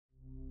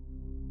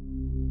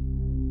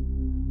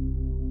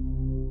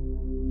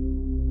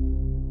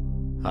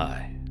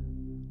Hi,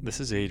 this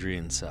is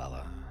Adrian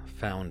Sala,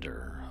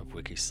 founder of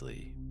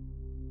Wikisleep.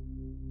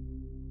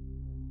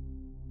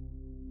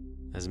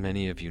 As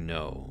many of you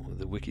know,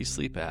 the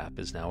Wikisleep app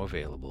is now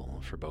available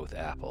for both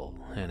Apple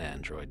and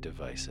Android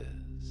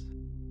devices.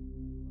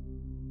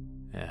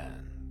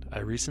 And I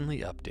recently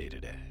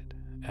updated it,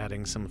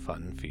 adding some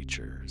fun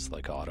features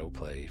like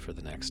autoplay for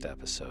the next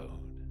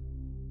episode,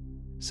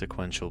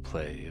 sequential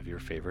play of your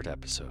favorite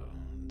episodes,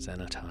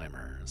 and a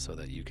timer so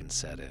that you can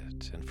set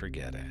it and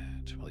forget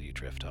it while you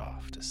drift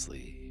off to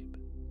sleep.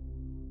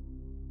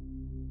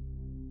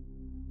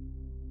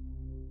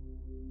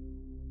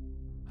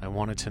 I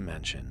wanted to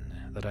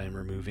mention that I am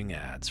removing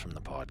ads from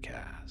the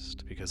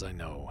podcast because I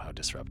know how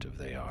disruptive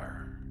they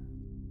are.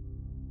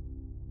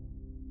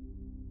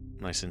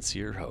 My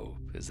sincere hope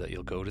is that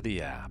you'll go to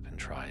the app and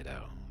try it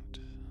out,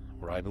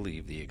 where I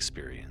believe the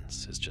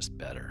experience is just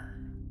better.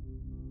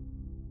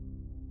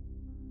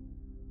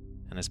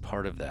 And as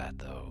part of that,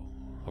 though,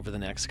 over the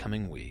next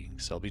coming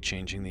weeks, I'll be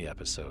changing the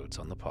episodes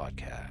on the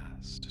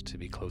podcast to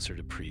be closer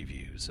to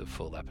previews of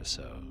full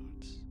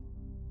episodes,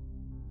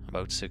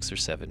 about 6 or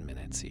 7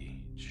 minutes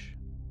each.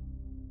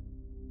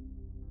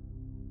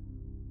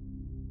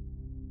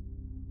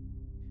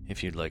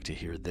 If you'd like to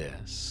hear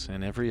this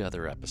and every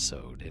other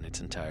episode in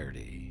its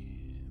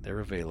entirety,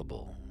 they're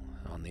available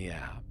on the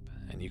app,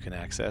 and you can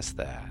access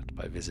that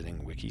by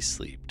visiting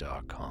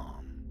wikisleep.com.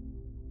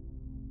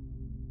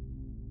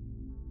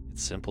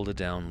 It's simple to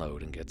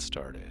download and get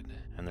started,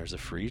 and there's a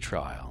free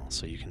trial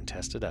so you can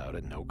test it out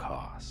at no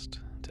cost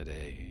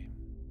today.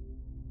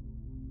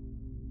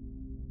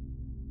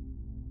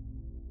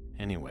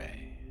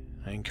 Anyway,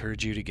 I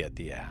encourage you to get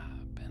the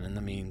app, and in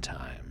the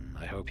meantime,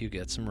 I hope you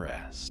get some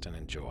rest and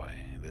enjoy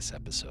this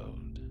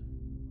episode.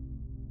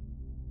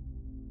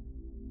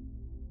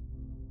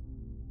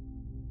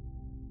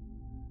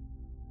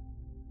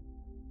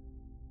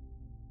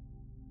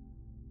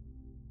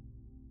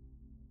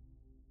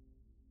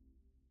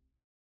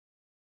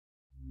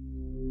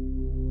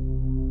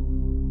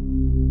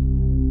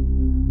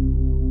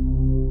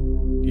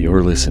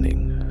 You're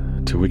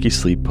listening to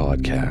Wikisleep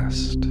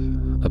Podcast,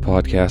 a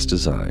podcast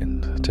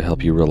designed to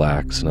help you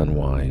relax and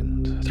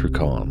unwind through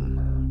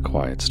calm,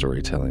 quiet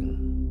storytelling.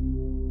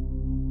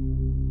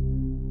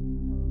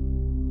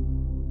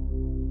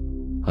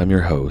 I'm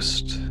your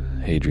host,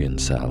 Adrian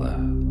Sala.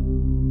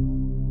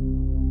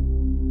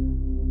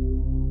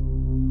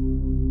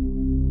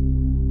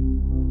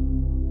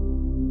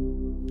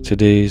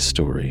 Today's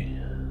story,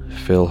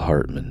 Phil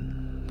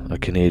Hartman, a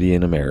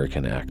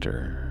Canadian-American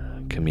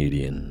actor,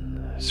 comedian,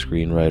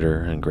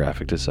 screenwriter, and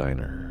graphic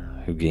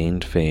designer who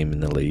gained fame in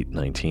the late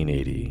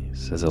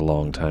 1980s as a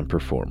longtime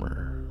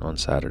performer on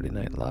Saturday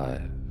Night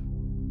Live.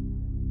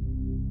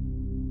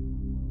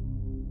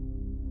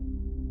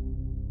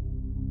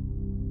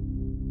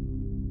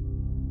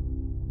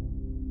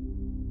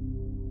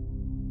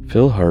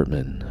 Phil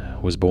Hartman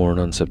was born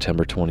on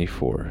September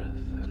 24th,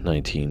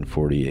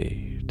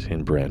 1948,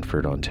 in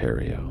Brantford,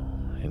 Ontario,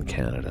 in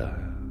Canada.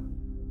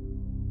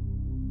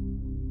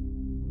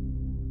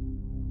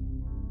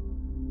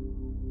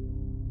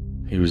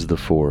 He was the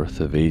fourth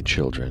of 8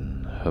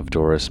 children of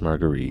Doris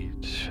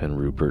Marguerite and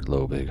Rupert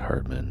Lobig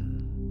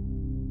Hartman.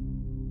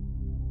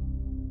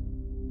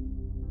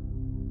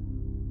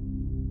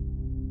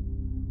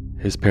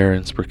 His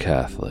parents were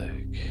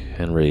Catholic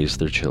and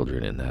raised their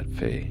children in that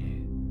faith.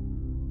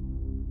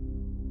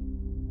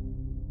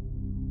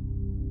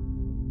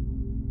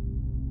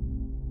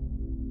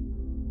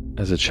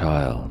 As a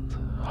child,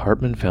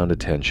 Hartman found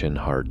attention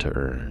hard to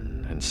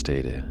earn and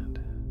stated,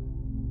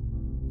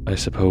 "I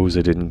suppose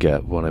I didn't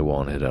get what I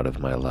wanted out of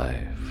my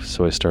life,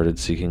 so I started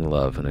seeking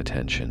love and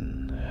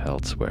attention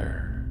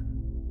elsewhere."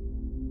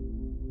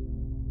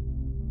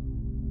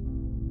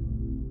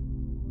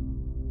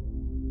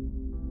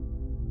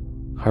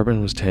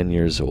 Hartman was 10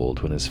 years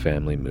old when his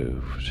family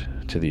moved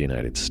to the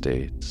United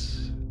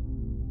States.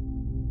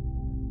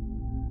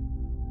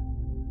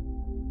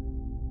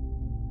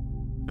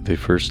 They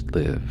first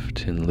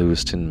lived in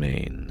Lewiston,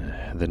 Maine,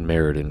 then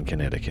Meriden,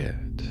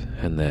 Connecticut,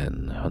 and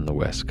then on the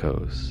West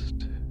Coast.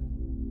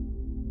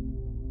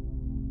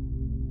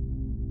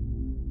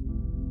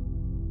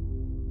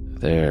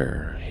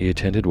 There, he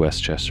attended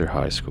Westchester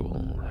High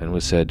School and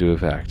was said to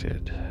have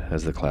acted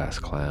as the class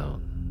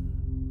clown.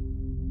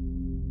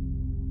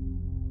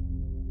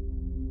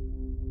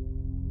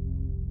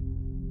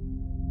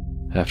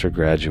 After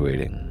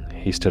graduating,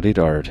 he studied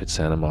art at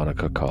Santa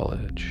Monica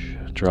College,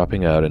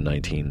 dropping out in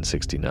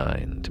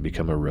 1969 to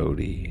become a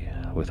roadie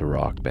with a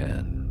rock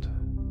band.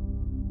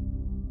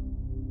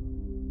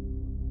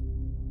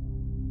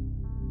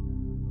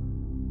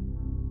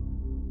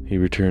 He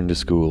returned to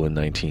school in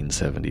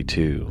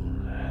 1972,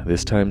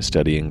 this time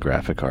studying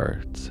graphic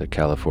arts at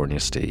California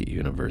State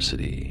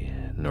University,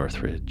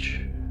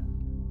 Northridge.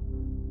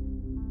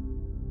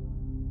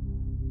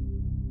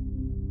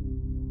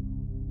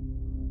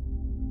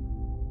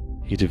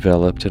 He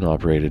developed and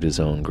operated his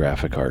own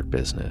graphic art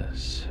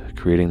business,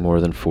 creating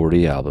more than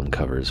 40 album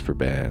covers for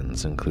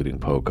bands including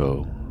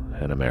Poco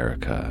and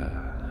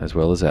America, as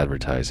well as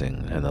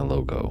advertising and the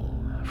logo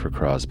for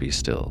Crosby,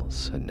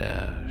 Stills, and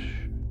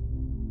Nash.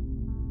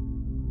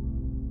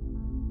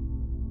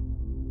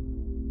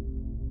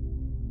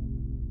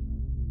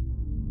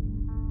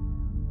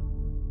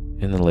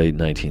 In the late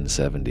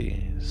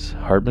 1970s,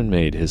 Hartman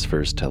made his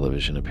first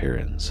television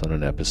appearance on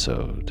an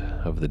episode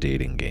of The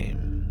Dating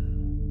Game.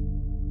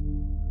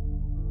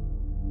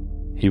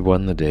 He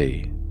won the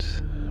date,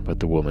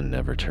 but the woman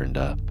never turned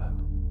up.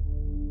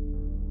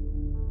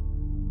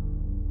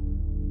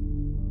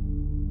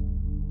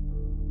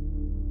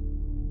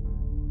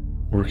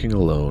 Working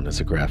alone as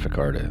a graphic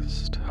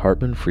artist,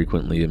 Hartman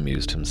frequently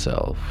amused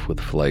himself with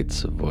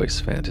flights of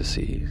voice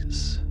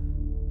fantasies.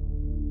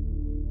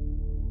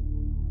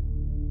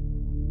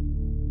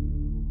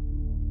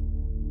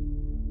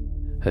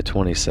 At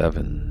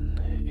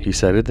 27, he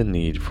cited the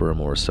need for a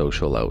more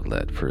social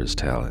outlet for his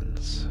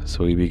talents,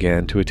 so he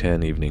began to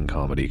attend evening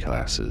comedy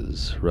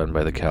classes run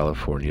by the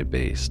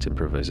California-based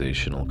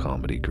improvisational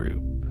comedy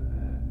group,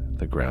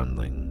 the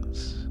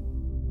Groundlings.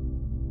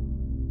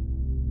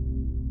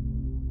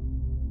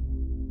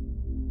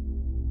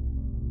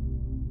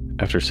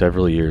 After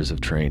several years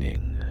of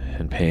training,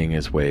 and paying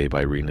his way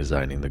by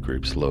redesigning the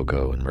group's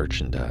logo and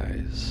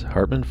merchandise,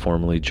 Hartman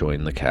formally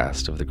joined the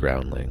cast of the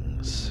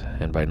Groundlings,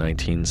 and by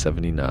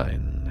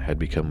 1979 had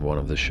become one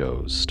of the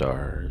show's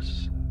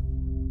stars.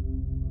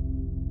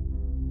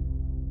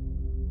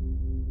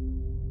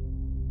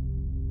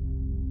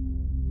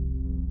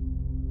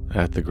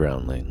 At the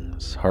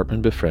Groundlings,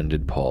 Hartman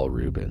befriended Paul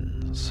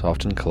Reubens,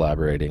 often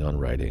collaborating on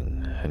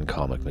writing and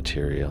comic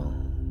material.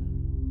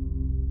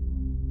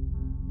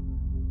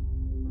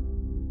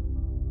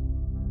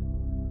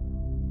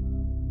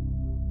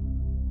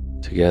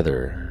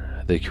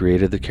 Together, they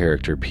created the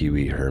character Pee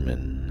Wee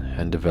Herman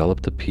and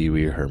developed the Pee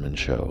Wee Herman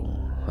Show,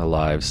 a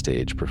live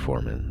stage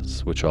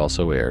performance which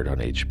also aired on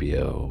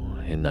HBO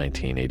in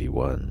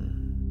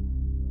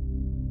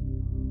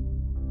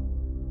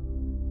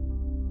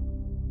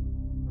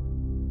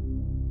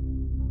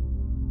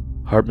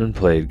 1981. Hartman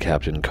played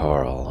Captain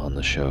Carl on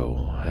the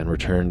show and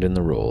returned in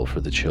the role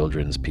for the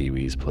children's Pee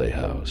Wee's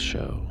Playhouse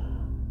show.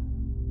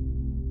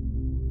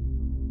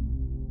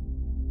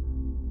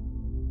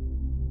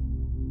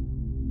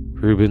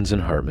 Reubens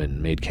and Hartman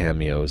made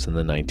cameos in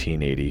the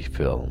 1980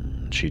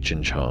 film Cheech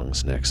and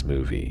Chong's Next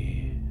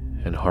Movie,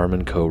 and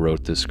Hartman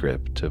co-wrote the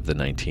script of the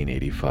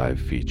 1985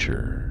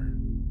 feature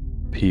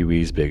Pee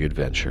Wee's Big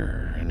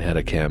Adventure and had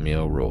a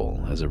cameo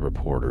role as a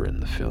reporter in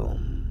the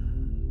film.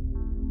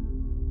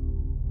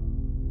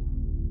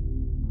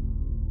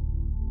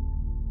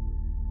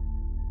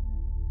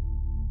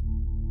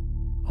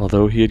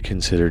 Although he had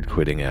considered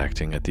quitting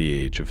acting at the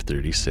age of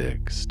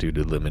 36 due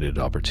to limited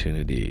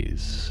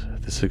opportunities,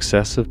 the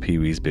success of Pee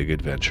Wee's Big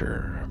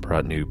Adventure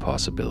brought new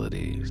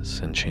possibilities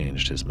and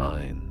changed his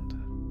mind.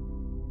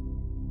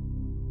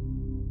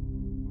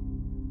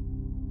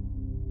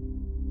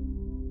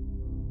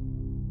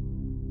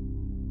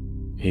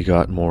 He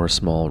got more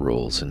small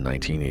roles in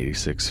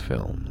 1986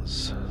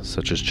 films,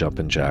 such as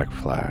Jumpin' Jack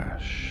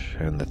Flash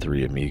and The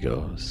Three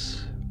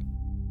Amigos.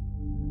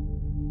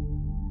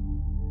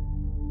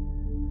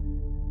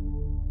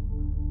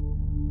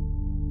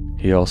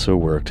 He also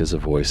worked as a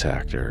voice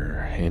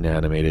actor in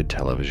animated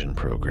television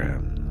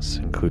programs,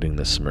 including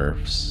The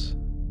Smurfs,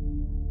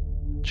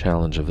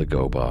 Challenge of the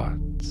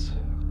GoBots,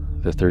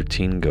 The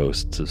 13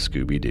 Ghosts of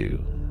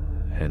Scooby-Doo,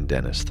 and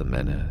Dennis the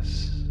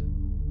Menace.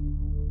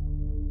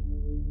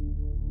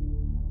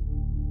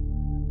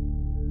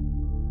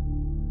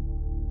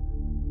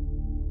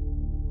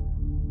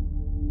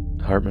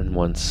 Hartman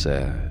once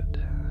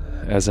said,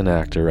 "As an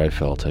actor, I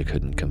felt I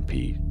couldn't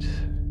compete.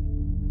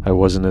 I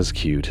wasn't as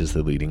cute as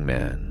the leading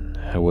man.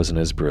 I wasn't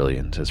as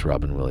brilliant as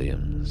Robin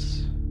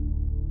Williams.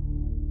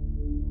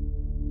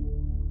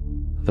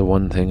 The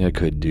one thing I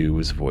could do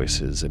was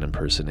voices and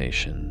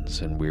impersonations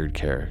and weird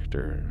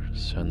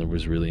characters, and there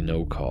was really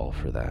no call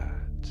for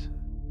that,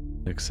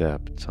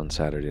 except on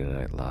Saturday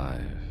Night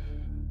Live."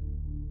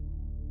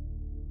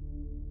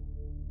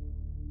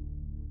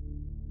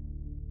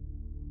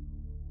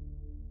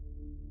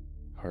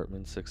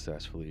 Hartman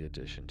successfully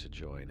auditioned to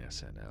join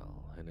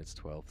SNL in its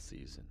 12th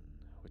season,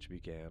 which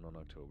began on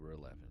October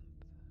 11th.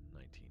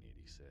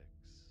 1986.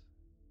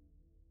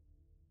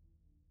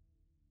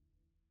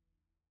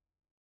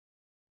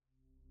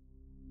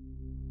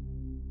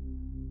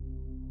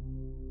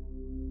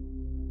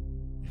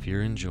 If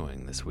you're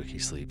enjoying this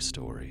WikiSleep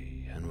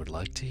story and would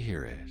like to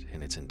hear it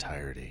in its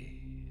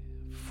entirety,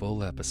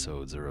 full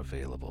episodes are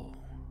available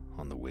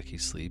on the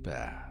WikiSleep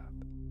app,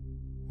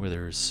 where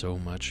there is so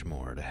much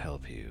more to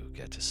help you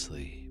get to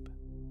sleep.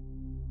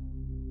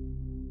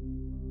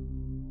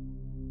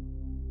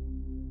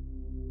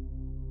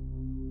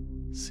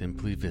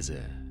 Simply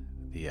visit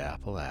the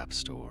Apple App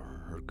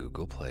Store or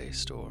Google Play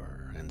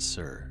Store and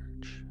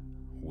search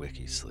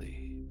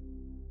WikiSleep.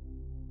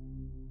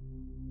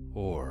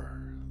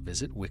 Or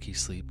visit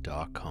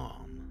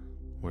wikisleep.com,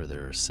 where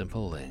there are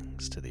simple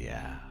links to the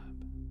app.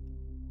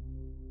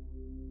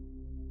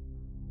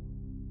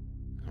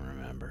 And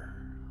remember,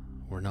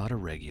 we're not a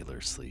regular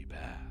sleep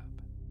app.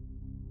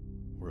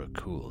 We're a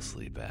cool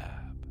sleep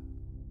app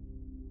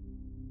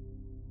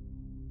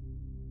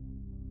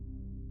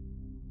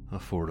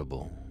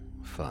affordable,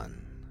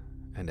 fun,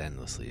 and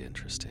endlessly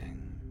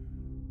interesting.